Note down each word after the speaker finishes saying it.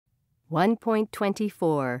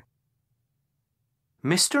1.24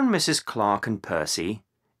 Mr. and Mrs. Clark and Percy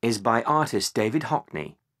is by artist David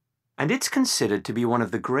Hockney, and it's considered to be one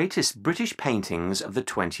of the greatest British paintings of the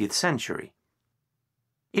 20th century.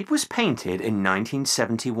 It was painted in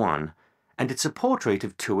 1971, and it's a portrait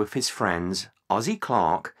of two of his friends, Ozzie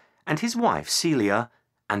Clark and his wife Celia,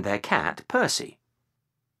 and their cat Percy.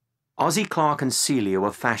 Ozzie Clark and Celia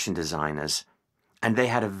were fashion designers, and they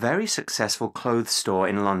had a very successful clothes store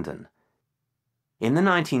in London. In the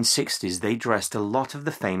 1960s, they dressed a lot of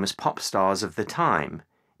the famous pop stars of the time,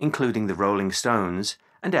 including the Rolling Stones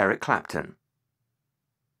and Eric Clapton.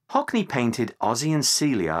 Hockney painted Ozzie and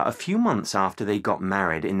Celia a few months after they got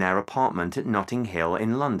married in their apartment at Notting Hill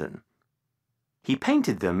in London. He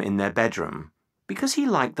painted them in their bedroom because he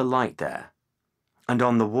liked the light there. And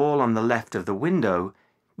on the wall on the left of the window,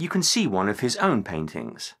 you can see one of his own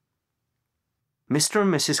paintings. Mr.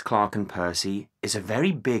 and Mrs. Clark and Percy is a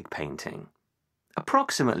very big painting,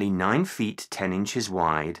 approximately 9 feet 10 inches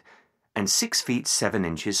wide and 6 feet 7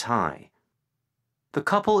 inches high. The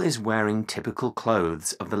couple is wearing typical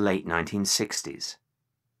clothes of the late 1960s.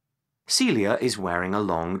 Celia is wearing a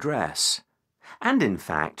long dress, and in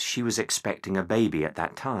fact she was expecting a baby at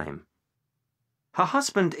that time. Her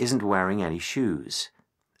husband isn't wearing any shoes,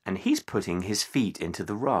 and he's putting his feet into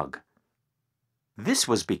the rug. This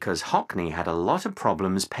was because Hockney had a lot of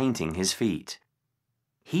problems painting his feet.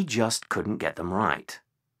 He just couldn't get them right.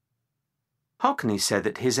 Hockney said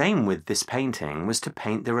that his aim with this painting was to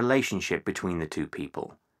paint the relationship between the two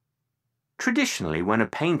people. Traditionally, when a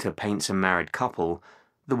painter paints a married couple,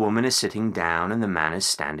 the woman is sitting down and the man is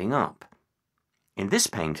standing up. In this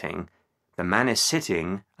painting, the man is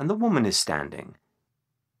sitting and the woman is standing.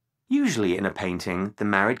 Usually in a painting, the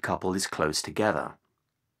married couple is close together.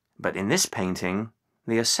 But in this painting,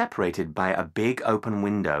 they are separated by a big open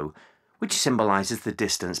window, which symbolizes the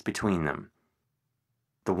distance between them.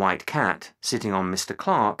 The white cat sitting on Mr.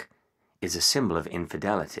 Clark is a symbol of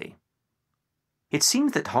infidelity. It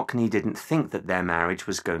seems that Hockney didn't think that their marriage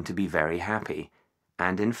was going to be very happy,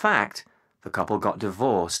 and in fact, the couple got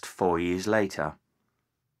divorced 4 years later.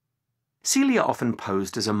 Celia often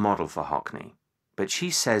posed as a model for Hockney, but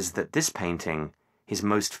she says that this painting, his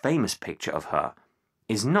most famous picture of her,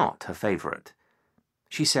 is not her favorite.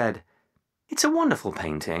 She said, "It's a wonderful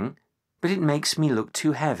painting, but it makes me look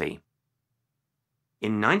too heavy."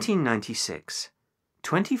 In 1996,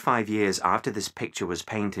 25 years after this picture was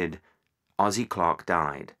painted, Ozzie Clark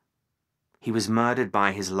died. He was murdered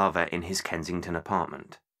by his lover in his Kensington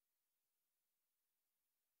apartment.